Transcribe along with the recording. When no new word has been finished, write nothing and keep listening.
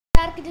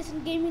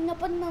Gaming.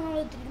 അപ്പം നമ്മൾ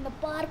എത്തിയിരിക്കുന്നത്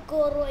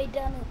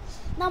പാർക്കോറുമായിട്ടാണ്.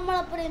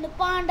 നമ്മളപ്പോൾ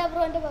പാണ്ഡ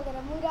ബ്രോൻ്റെ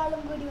പകരം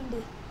ഒരാളും കൂടി ഉണ്ട്.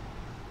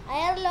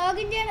 അയാൾ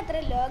ലോഗിൻ ചെയ്യണം. എത്ര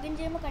ലോഗിൻ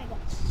ചെയ്യുമ്പോൾ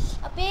കാണിക്കാം.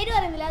 ആ പേര്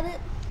പറയുന്നില്ല, അത്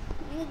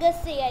നിങ്ങൾ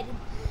ഗസ്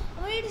ചെയ്യായിരുന്നു.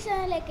 അപ്പോൾ വീഡിയോ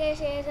ചാനലൊക്കെ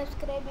ഷെയർ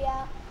സബ്സ്ക്രൈബ്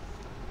ചെയ്യുക.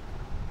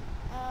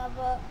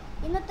 അപ്പോൾ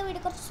ഇന്നത്തെ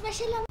വീഡിയോ കുറച്ച്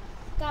സ്പെഷ്യലാണ്.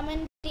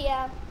 കമൻറ്റ്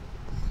ചെയ്യാം,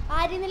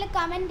 ആരെങ്കിലും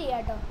കമൻറ്റ് ചെയ്യാം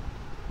കേട്ടോ.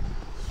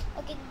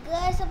 ഓക്കെ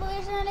ഗേൾസ്, അപ്പോൾ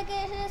വീഡിയോ ചാനലൊക്കെ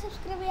ഷെയർ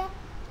സബ്സ്ക്രൈബ് ചെയ്യാം.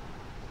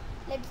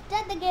 Let's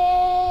start the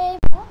game.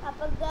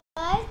 അപ്പോൾ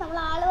ഗേൾസ്, നമ്മൾ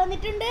ആൾ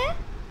വന്നിട്ടുണ്ട്.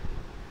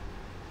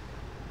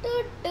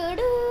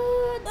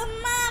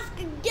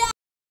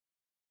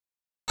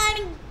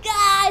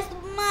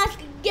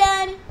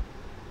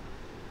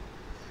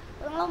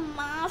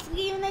 മാസ്ക്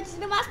ഗെയിം എന്ന്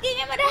വെച്ചിട്ട് മാസ്ക് ഗെയിം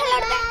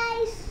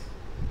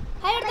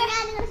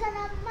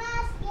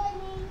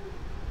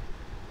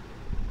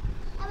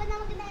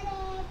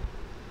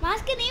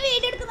മാസ്ക് നീ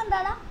വീഡിയോ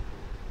എടുക്കുന്നുണ്ടാടാ.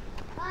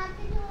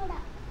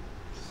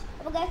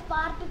 അപ്പോൾ ഗൈസ്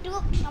പാർട്ട് 2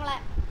 നമ്മളെ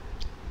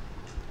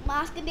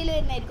മാസ്കിൻ്റെ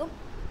വരുന്നതായിരിക്കും.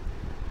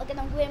 ഓക്കെ,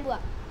 നമുക്ക് വേഗം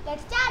പോവാം.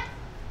 Let's start.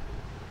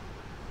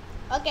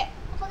 ഓക്കെ,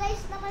 അപ്പോൾ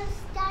ഗൈസ് നമ്മൾ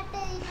സ്റ്റാർട്ട്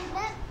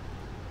ചെയ്തിട്ടുണ്ട്.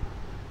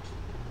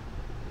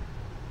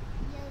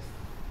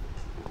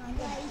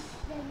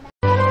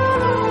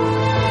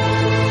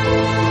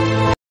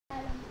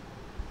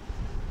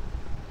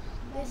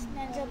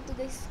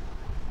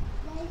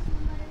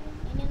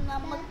 ഇനി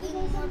നമുക്ക്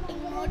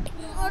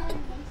ഇങ്ങോട്ട്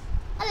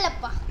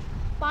അല്ലപ്പാ,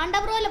 പാണ്ഡ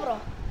ബ്രോ അല്ല ബ്രോ.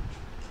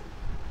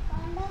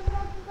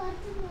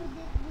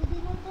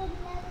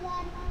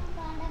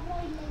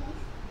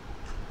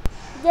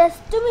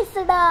 ജസ്റ്റ്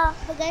മിസ്ഡാ.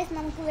 അപ്പോൾ ഗൈസ്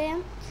നമുക്ക്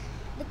വേഗം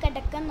ഇത്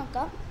കിടക്കാൻ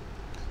നോക്കാം.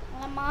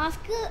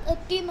 മാസ്ക്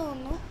എത്തിയെന്ന്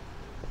തോന്നുന്നു.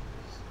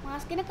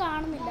 മാസ്കിനെ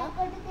കാണുന്നില്ല.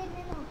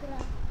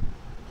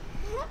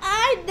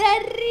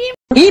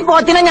 ഈ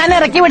പോത്തിനെ ഞാൻ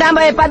ഇറക്കി വിടാൻ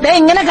പോയപ്പോ അത്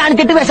എങ്ങനെ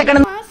കാണിച്ചിട്ട്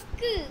വിശക്കണം.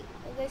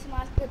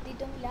 മാസ്ക്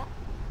എത്തിയിട്ടൊന്നുമില്ല.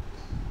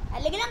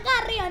 അല്ലെങ്കിൽ നമുക്ക്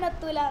അറിയാൻ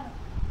എത്തൂലാണ്.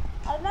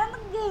 അതിനാണ്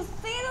ഗസ്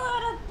ചെയ്ത്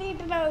പോലെ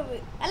എത്തിയിട്ടുണ്ടാവുന്നത്.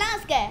 അല്ല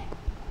മാസ്കേ,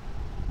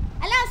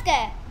 അല്ല മാസ്കേ.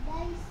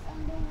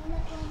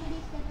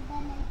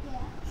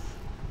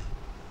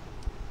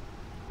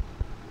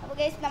 അപ്പോൾ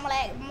ഗൈസ്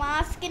നമ്മളെ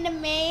മാസ്കിന്റെ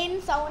മെയിൻ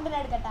സൗണ്ടിന്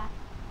എടുക്കട്ടെ.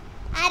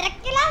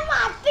 അരക്കില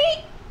മത്തി.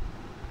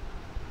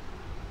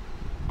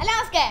 അല്ല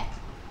മാസ്കേ,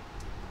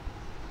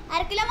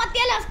 അരക്കിലോ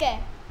മത്തിയല്ല മാസ്കേ.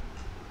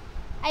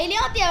 അതിലോ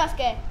മത്തിയാ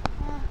മാസ്കേ?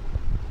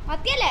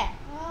 മത്തിയല്ലേ?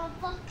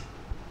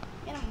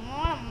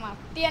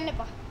 മത്തി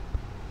തന്നെപ്പാ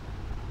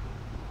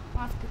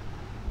മാസ്ക്.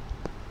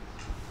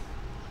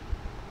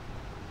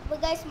 അപ്പോൾ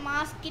ഗൈസ്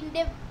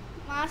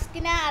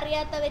മാസ്കിനെ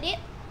അറിയാത്തവര്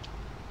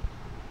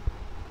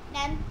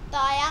ഞാൻ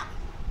താഴെ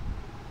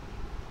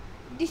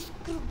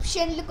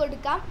ഡിസ്ക്രിപ്ഷനിൽ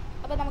കൊടുക്കാം.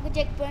 അപ്പോൾ നമുക്ക്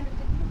ചെക്ക് പോയിന്റ്.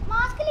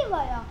 മാസ്ക്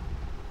ലീവായോ?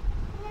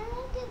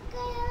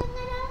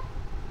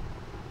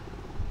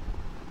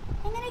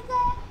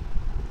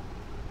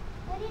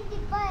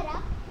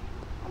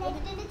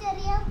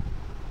 ചെറിയ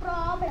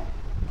പ്രോബ്ലം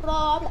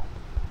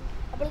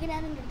അപ്പോഴേക്ക് ഞാൻ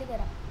നിൻ്റെ അടുത്ത്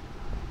കയറാം.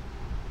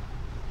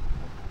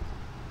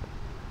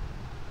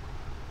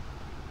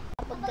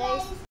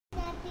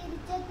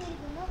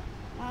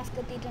 മാസ്ക്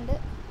എത്തിയിട്ടുണ്ട്.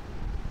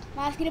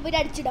 മാസ്കിനെ പോയിട്ട്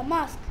അടിച്ചിടാം.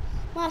 മാസ്ക്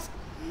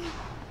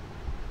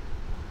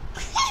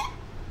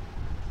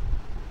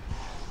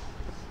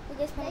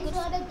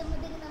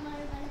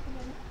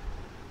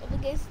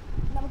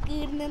നമുക്ക്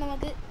ഇരുന്ന്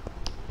നമുക്ക്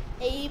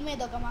aim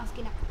ചെയ്തൊക്കാം.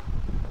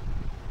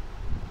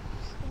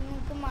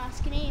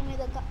 മാസ്കിനെ aim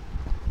ചെയ്തൊക്കാം.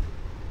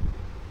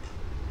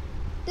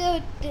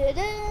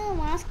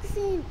 Mask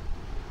scene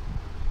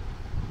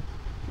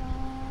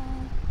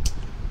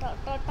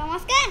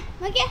mask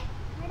നോക്കിയേ.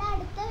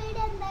 അടുത്ത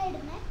വീഡിയോ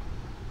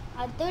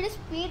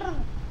സ്പീഡ് റൺ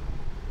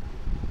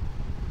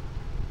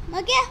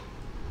നോക്കിയാ.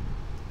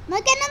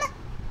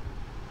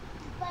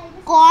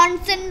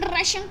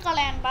 കോൺസെൻട്രേഷൻ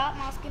കളയണ്ട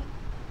മാസ്കിന്.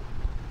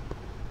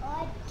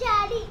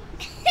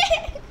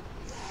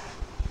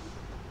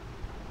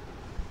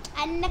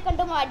 അന്നെ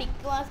കണ്ട്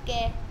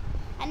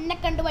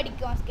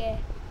പഠിക്കും മാസ്കേ.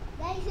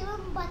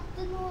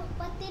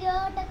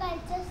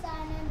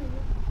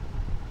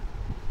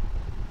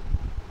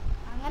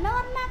 അങ്ങനെ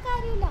പറഞ്ഞ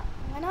കാര്യമില്ല.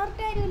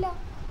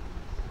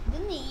 ഇത്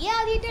നീ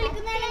ആദ്യമായിട്ട്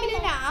കളിക്കുന്നതാണെങ്കിൽ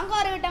ഞാൻ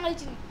കുറെ വട്ടം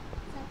കളിച്ചു.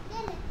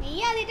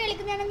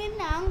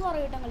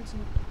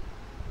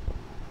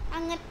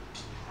 അങ്ങനെ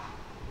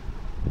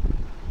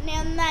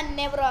ഒന്ന്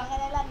അന്നെ ബ്രോ.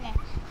 അങ്ങനെയല്ല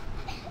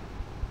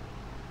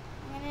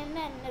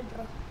അന്നെ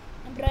ബ്രോ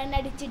എന്നെ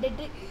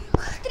അടിച്ചിട്ടിട്ട്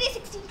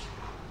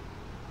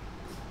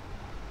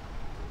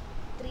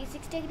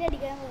 360 ഒക്കെ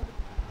അടിക്കാൻ പോകും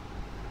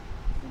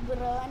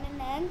ബ്രോനെ.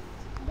 ഞാൻ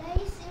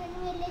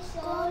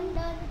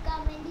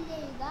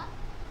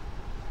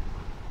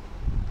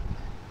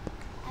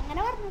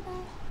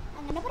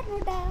അങ്ങനെ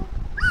പറഞ്ഞൂട്ടാ.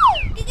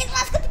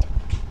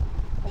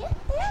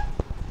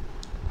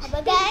 അപ്പൊ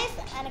ഗൈസ്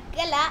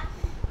എനക്കല്ല,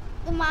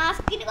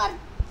 മാസ്കിന്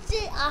കുറച്ച്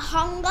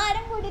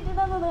അഹങ്കാരം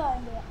കൂടിയിട്ടുണ്ടെന്നത്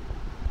കാണുക.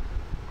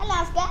 അല്ല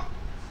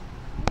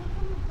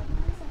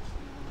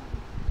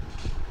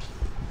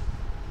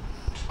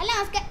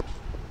മാസ്ക,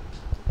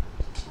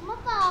 നമ്മ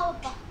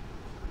പാവപ്പ.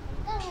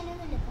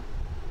 അങ്ങനെയൊന്നുമില്ലപ്പ.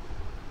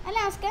 അല്ല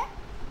മാസ്ക,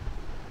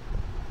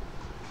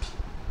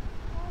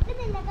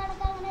 നിന്നെ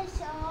കണക്ക് അങ്ങനെ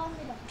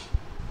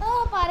ഓ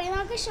പറ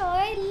പറയുന്നവർക്ക് ഷോ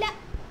ഇല്ല.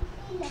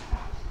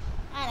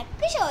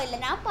 എനക്ക് ഷോ ഇല്ല,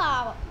 ഞാൻ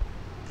പാവം.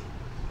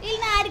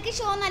 ഇതിൽ ആർക്ക്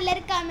ഷോ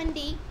നല്ലൊരു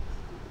കമന്റ്.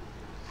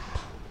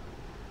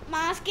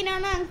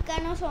 മാസ്കിനാണോ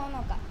അനക്കാണോ ഷോ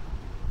നോക്കാം.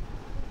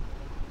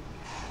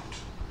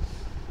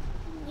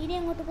 ഇനി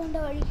അങ്ങോട്ട് പോകേണ്ട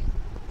വഴി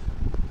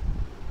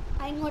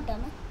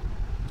ഇങ്ങോട്ടാണ്.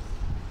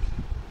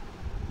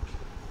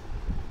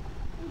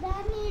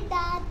 ഇതാണ് ഈ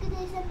ഡാർക്ക്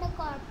ദേശന്റെ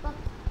കുഴപ്പം.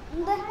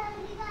 എന്താ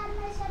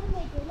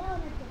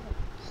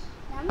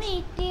ഞാൻ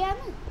വെയിറ്റ്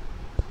ചെയ്യാന്ന്.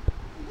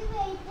 ഇത്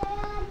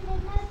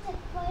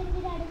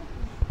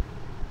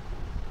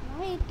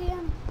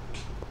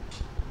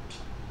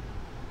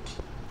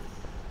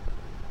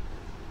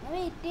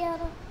വെയിറ്റ്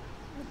ചെയ്യാറ്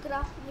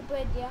നിക്കറാ. ഇനിയിപ്പോ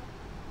വെയിറ്റ് ചെയ്യാം.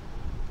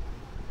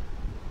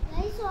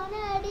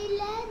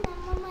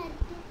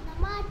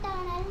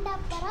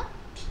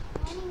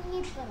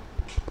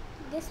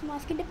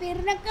 മാസ്കിന്റെ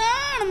പേരിനെ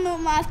കാണുന്നു.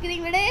 മാസ്കിന്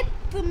ഇവിടെ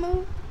എത്തുന്നു.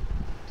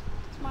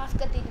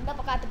 മാസ്ക് എത്തിയിട്ടുണ്ട്.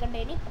 അപ്പൊ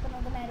കാത്തിക്കണ്ടേനി. അപ്പൊ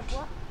നമുക്ക് നേരെ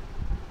പോവാം.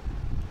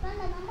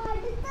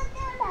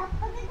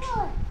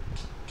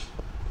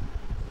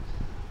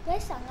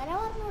 അങ്ങനെ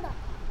പറഞ്ഞൂടാ,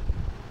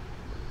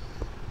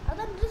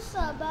 അതൊരു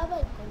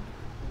സ്വഭാവമായിക്കോട്ടെ.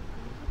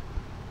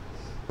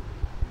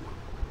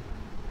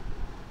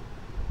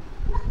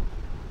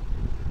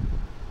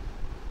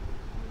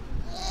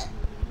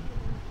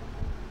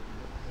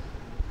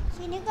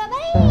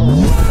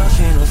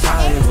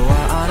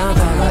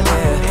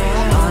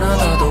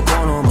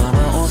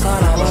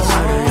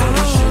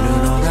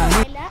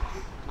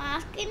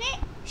 മാസ്കിന്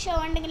ഷോ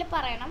ഉണ്ടെങ്കിൽ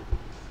പറയണം.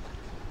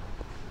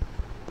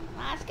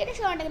 മാസ്കിന്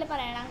ഷോ ഉണ്ടെങ്കിൽ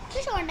പറയണം. എനിക്ക്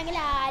ഷോ ഉണ്ടെങ്കിൽ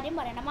ആരും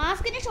പറയണം.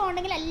 മാസ്കിന് ഷോ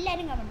ഉണ്ടെങ്കിൽ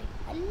എല്ലാവരും കമന്റ്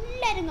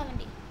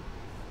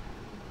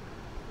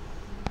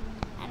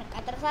എനിക്ക്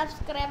അത്ര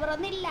സബ്സ്ക്രൈബർ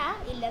ഒന്നും ഇല്ല.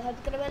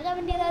 സബ്സ്ക്രൈബർ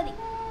കമന്റ് ചെയ്താൽ മതി.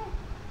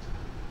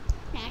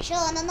 ഞാൻ ഷോ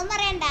എന്നൊന്നും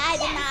പറയണ്ട.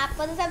 ഇത്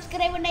 40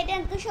 സബ്സ്ക്രൈബ് ഉണ്ടായിട്ട്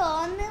എനിക്ക് ഷോ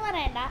എന്ന്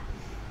പറയണ്ട.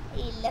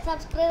 ഇല്ല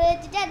സബ്സ്ക്രൈബ്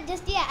വെച്ചിട്ട്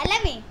അഡ്ജസ്റ്റ് ചെയ്യാം. അല്ല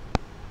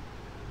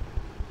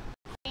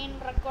മെയിൻ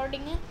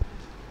റെക്കോർഡിങ്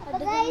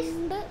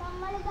അതുകൊണ്ട്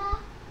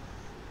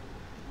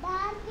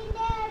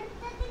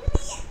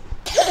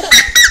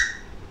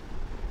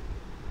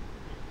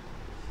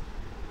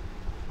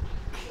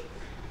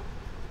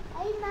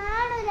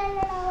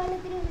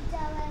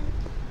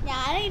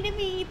ഞാൻ അതിന്റെ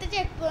മീത്ത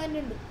ചെക്ക് പോയിന്റ്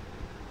ഉണ്ട്,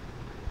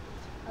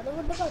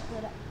 അതുകൊണ്ട്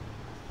കുഴപ്പമില്ല.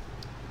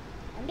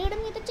 എൻ്റെ ഇവിടെ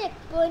മീത്ത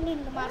ചെക്ക് പോയിന്റ്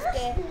ഉണ്ട്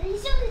മാസ്ക്.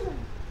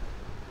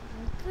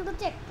 എനിക്കിവിടെ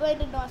ചെക്ക്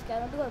പോയിന്റ് ഉണ്ട് മാസ്ക്,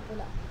 അതുകൊണ്ട്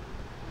കുഴപ്പമില്ല.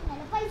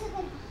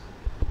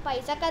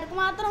 പൈസക്കാർക്ക്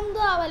മാത്രം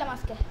ഒന്നും ആവല്ല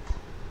മാസ്ക്.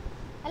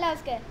 അല്ല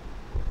മാസ്ക്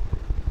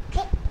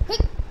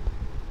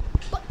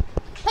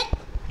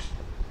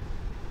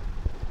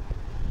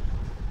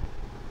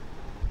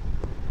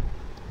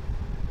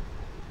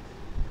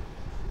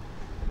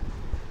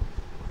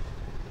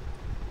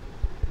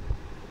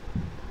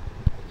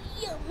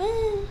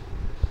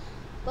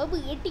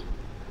വീട്ടി.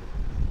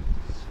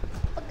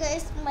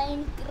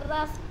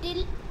 മൈൻക്രാഫ്റ്റിൽ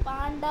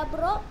പാണ്ട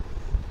ബ്രോ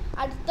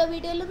അടുത്ത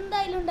വീഡിയോയിൽ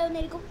എന്തായാലും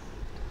ഉണ്ടാവുന്നതായിരിക്കും.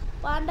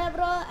 പാണ്ട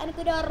ബ്രോ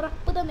എനിക്കൊരു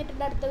ഉറപ്പ്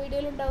തന്നിട്ടുണ്ട് അടുത്ത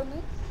വീഡിയോയിൽ ഉണ്ടാവുന്നു.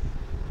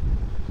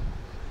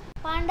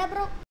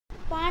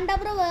 പാണ്ട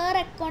ബ്രോ വേറെ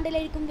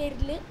അക്കൗണ്ടിലായിരിക്കും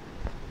വരില്ല.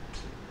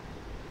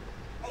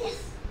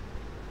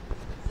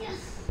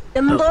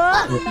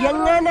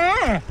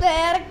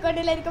 വേറെ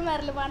അക്കൗണ്ടിലായിരിക്കും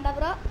വരല്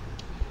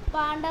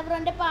പാണ്ട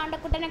ബ്രോന്റെ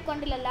പാണ്ടക്കുട്ടൻ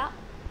അക്കൗണ്ടിലല്ല.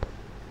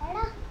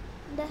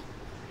 എന്താ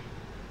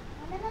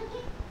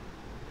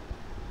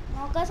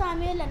നോക്കാൻ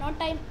സമയമില്ല. No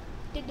time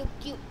to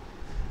ഡുക്ക് U.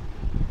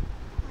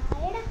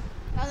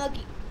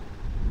 നോക്കി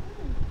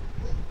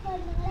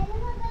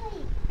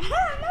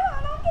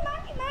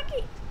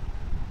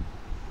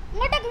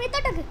ഇങ്ങോട്ടേക്ക്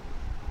വിത്തോട്ടേക്ക്.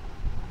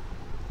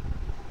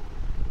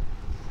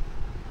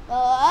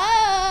 ഓ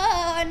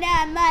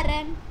ഞാൻ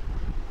മരൻ.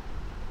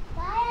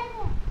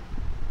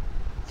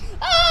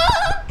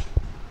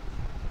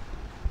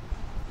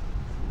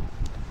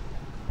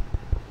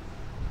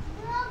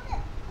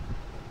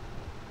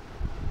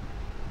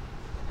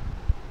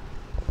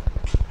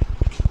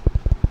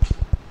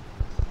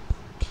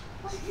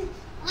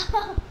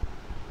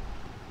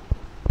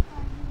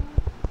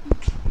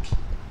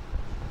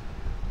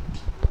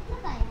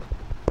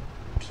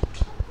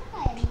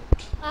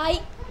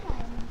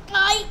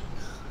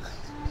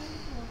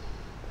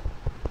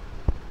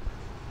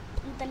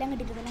 തെല്ലാം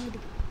കിട്ടിക്ക്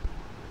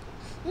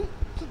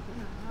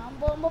ഞാൻ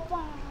പോകുമ്പോ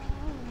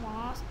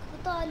മാസ്ക്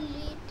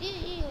തല്ലിട്ട്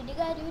ഒരു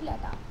കാര്യമില്ല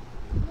കേട്ടാ.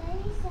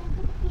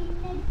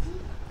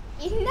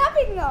 ഇന്നാ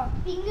പിന്നോ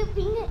പിങ്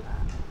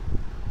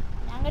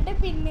ഞങ്ങട്ടെ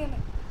പിന്നെന്ന്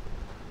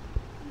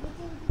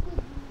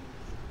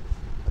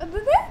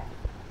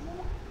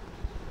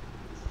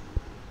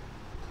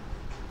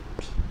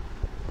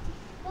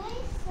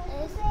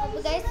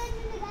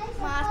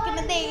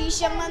മാസ്കിന്റെ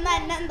ദേഷ്യം വന്ന്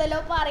എന്നെ എന്തല്ലോ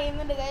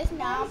പറയുന്നുണ്ട് ഗൈസ്.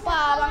 ഞാൻ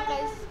പാവം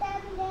ഗൈസ്.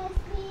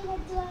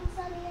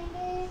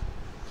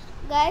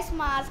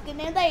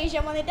 മാസ്കിന്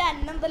ദേഷ്യം വന്നിട്ട്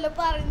എന്നെന്തല്ലോ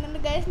പറയുന്നുണ്ട്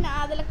ഗൈസ്. ഞാൻ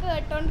അതെല്ലാം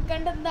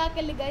കേട്ടോണ്ടിരിക്കാണ്ട്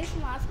എന്താക്കല്ലേ ഗൈസ്.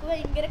 മാസ്ക്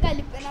ഭയങ്കര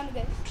കലിപ്പനാണ്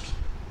ഗൈസ്.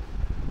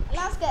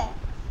 മാസ്ക്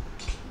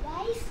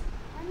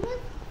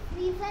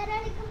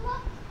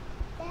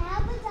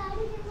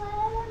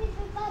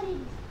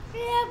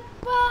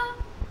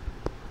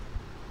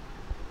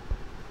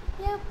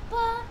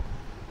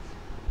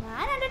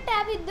ഞാൻ എന്റെ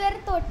ടാബ് ഇത് ഇതുവരെ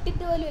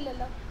തൊട്ടിട്ട് പോലും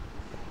ഇല്ലല്ലോ.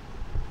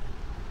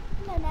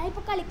 ഞാൻ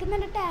ഇപ്പൊ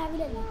കളിക്കുന്ന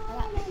ടാബിലല്ലേ.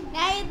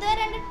 ഞാൻ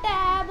ഇതുവരെ എന്റെ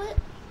ടാബ്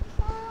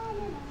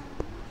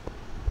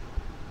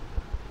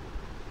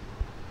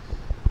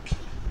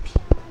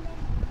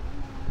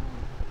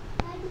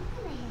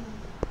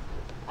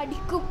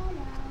അടിക്കും.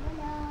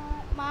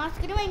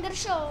 മാസ്കിന് ഭയങ്കര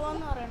ഷോ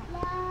എന്ന് പറയണം.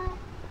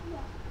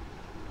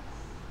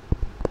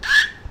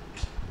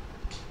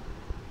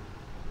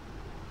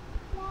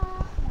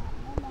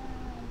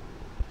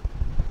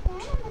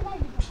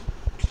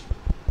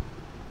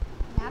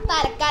 ഞാൻ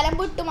തൽക്കാലം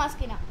വിട്ടു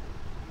മാസ്കിന.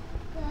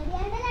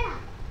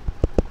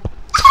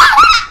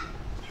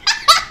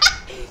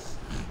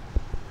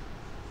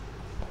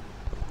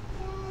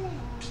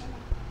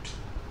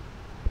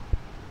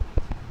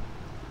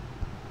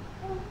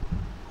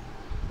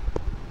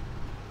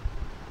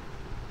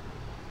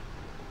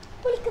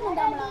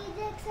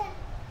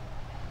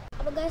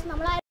 അപ്പൊ ഗൈസ്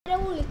നമ്മൾ ആരെ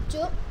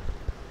വിളിച്ചു.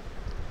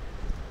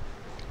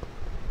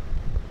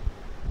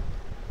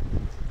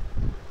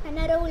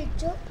 എന്നാരോ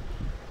വിളിച്ചു,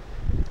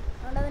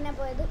 അതുകൊണ്ട് തന്നെ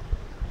പോയത്.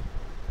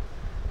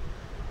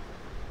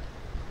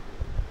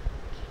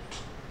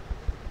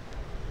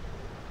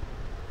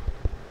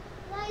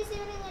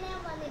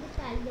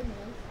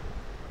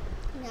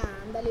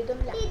 ഞാൻ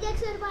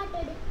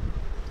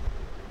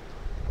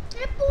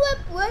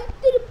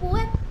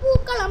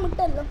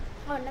പൂക്കളമിട്ടല്ലോ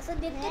അവന്നെ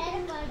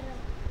ശ്രദ്ധിച്ചല്ലോ.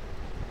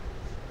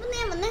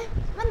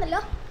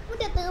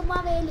 മുറ്റത്ത്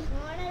മാവേലി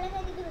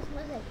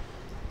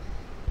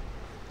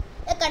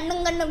കണ്ണും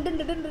കണ്ണും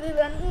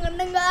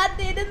കണ്ണും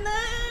കാത്തിരുന്ന്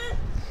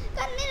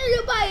കണ്ണിനൊരു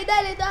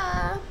പൈതലിതാ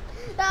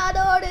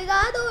കാതോട്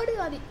കാതോട്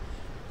മതി.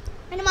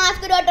 പിന്നെ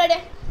മാസ്ക് ഇട്ടോടെ.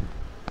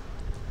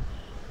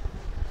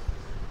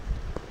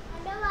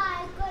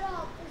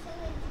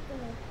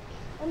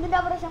 എന്തിന്റെ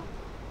ഓപ്പറേഷൻ?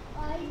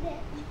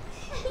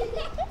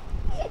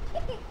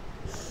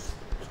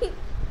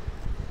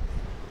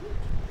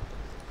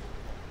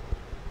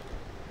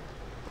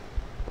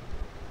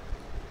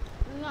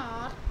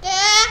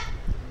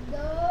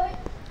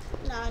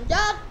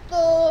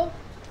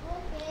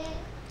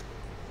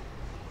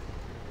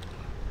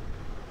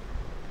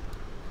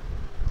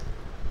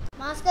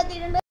 മാസ്ക്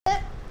എത്തിയിട്ടുണ്ട്,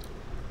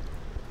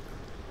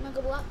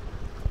 നമുക്ക് പോവാം.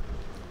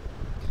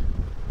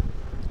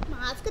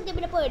 മാസ്ക് എത്തിയ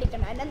പിന്നെ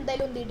പേടിക്കണ്ട, എന്നെ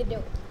എന്തായാലും ഉന്തിയിട്ടോ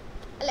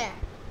അല്ലേ.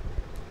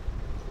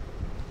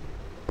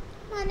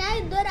 ഞാൻ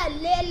ഇതുവരെ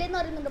അല്ലേ അല്ലേന്ന്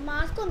പറയുന്നുണ്ട്.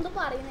 മാസ്ക് ഒന്നും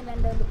പറയുന്നില്ല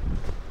എൻ്റെ അത്.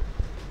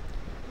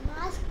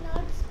 Mask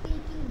not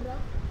speaking bro.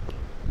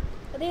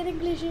 അതേത്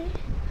ഇംഗ്ലീഷ്?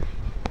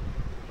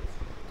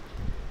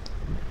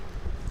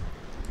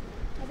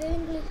 അതേത്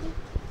ഇംഗ്ലീഷ്?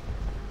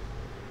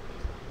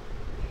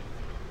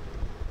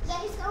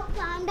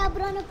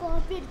 പാണ്ടാബ്രോനെ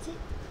കോപ്പി അടിച്ച്.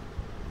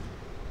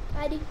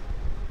 ആര്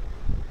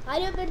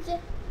കോപ്പി അടിച്ച്?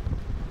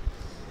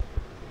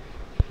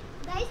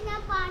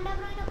 ഞാൻ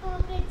പാണ്ടാബ്രോനെ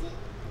കോപ്പി അടിച്ച്.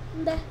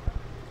 എന്താ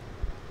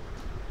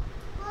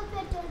കോപ്പി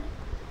അടിച്ചോണ്ട്?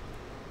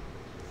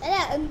 അല്ല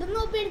എന്തെന്ന്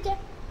കോപ്പി അടിച്ച?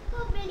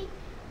 കോപ്പി അടി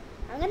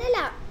അങ്ങനെയല്ല,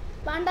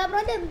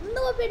 പാണ്ടാബ്രോന്റെ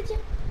എന്തെന്ന് കോപ്പി അടിച്ച?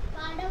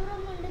 പാണ്ടാബ്രോ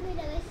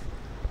ഉണ്ടെന്നില്ല ഗൈസ്,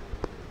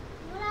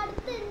 ഇവിടെ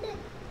അടുത്തുണ്ട്.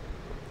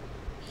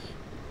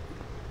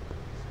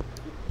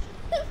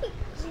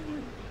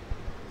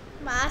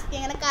 മാസ്ക്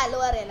ഇങ്ങനെ കലു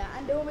അറിയല.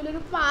 എൻ്റെ മുമ്പിലൊരു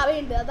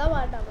പാവയുണ്ട്, അതാ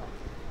പാണ്ടാബ്രോ.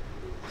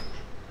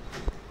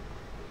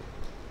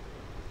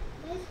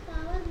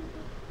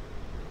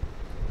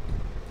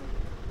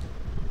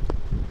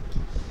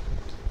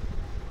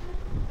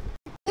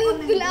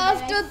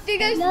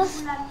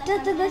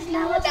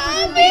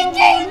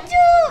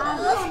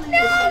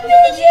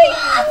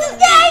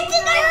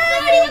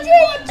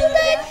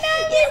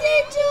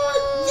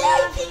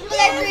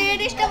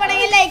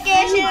 ഇഷ്ടപ്പെടുമെങ്കിൽ ലൈക്ക്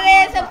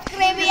ഷെയർ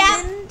സബ്സ്ക്രൈബ് ചെയ്യാം.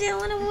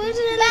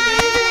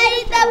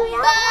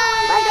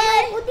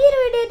 പുതിയൊരു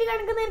വീഡിയോ ആയിട്ട്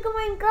കാണുന്നവർക്ക്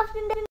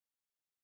മൈൻക്രാഫ്റ്റിന്റെ